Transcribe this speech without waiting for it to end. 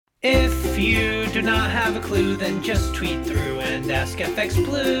If you do not have a clue, then just tweet through and ask FX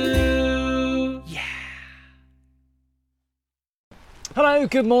Blue. Yeah. Hello,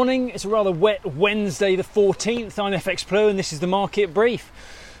 good morning. It's a rather wet Wednesday the 14th. I'm FX Blue and this is the market brief.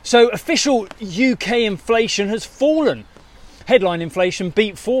 So official UK inflation has fallen. Headline inflation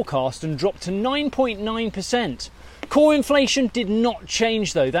beat forecast and dropped to 9.9%. Core inflation did not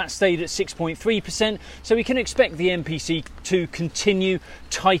change though, that stayed at 6.3%, so we can expect the MPC to continue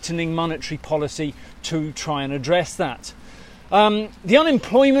tightening monetary policy to try and address that. The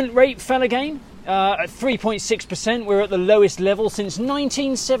unemployment rate fell again at 3.6%. We're at the lowest level since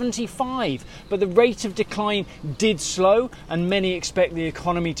 1975, but the rate of decline did slow and many expect the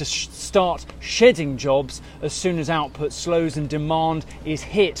economy to start shedding jobs as soon as output slows and demand is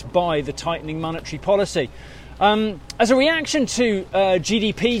hit by the tightening monetary policy. As a reaction to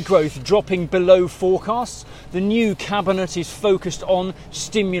GDP growth dropping below forecasts, the new cabinet is focused on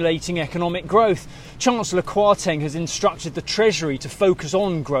stimulating economic growth. Chancellor Kwarteng has instructed the Treasury to focus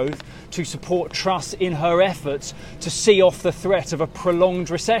on growth to support Truss in her efforts to see off the threat of a prolonged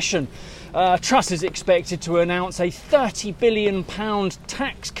recession. Truss is expected to announce a £30 billion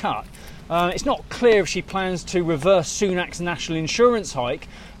tax cut. It's not clear if she plans to reverse Sunak's national insurance hike,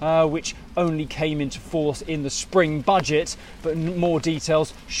 which only came into force in the spring budget, but more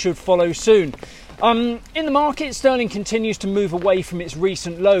details should follow soon. In the market, sterling continues to move away from its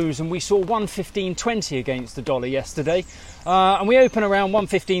recent lows, and we saw 115.20 against the dollar yesterday, and we open around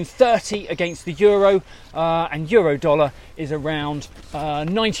 115.30 against the euro, and euro dollar is around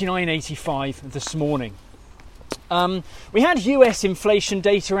 99.85 this morning. We had US inflation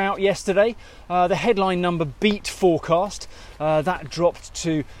data out yesterday. The headline number beat forecast. That dropped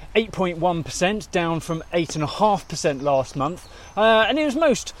to 8.1%, down from 8.5% last month. And it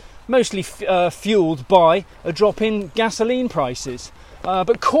was mostly fueled by a drop in gasoline prices.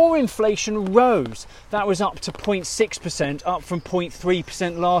 But core inflation rose. That was up to 0.6%, up from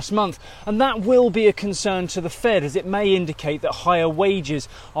 0.3% last month. And that will be a concern to the Fed, as it may indicate that higher wages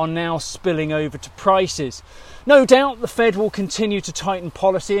are now spilling over to prices. No doubt the Fed will continue to tighten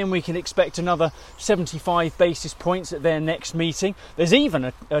policy and we can expect another 75 basis points at their next meeting. There's even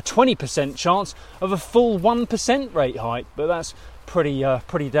a 20% chance of a full 1% rate hike, but that's pretty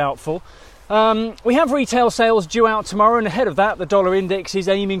doubtful. We have retail sales due out tomorrow, and ahead of that the dollar index is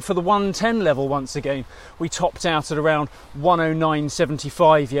aiming for the 110 level once again. We topped out at around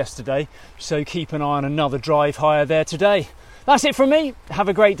 109.75 yesterday, so keep an eye on another drive higher there today. That's it from me. Have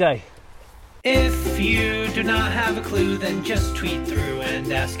a great day. If you do not have a clue, then just tweet through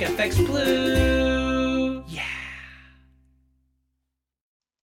and ask FX Blue.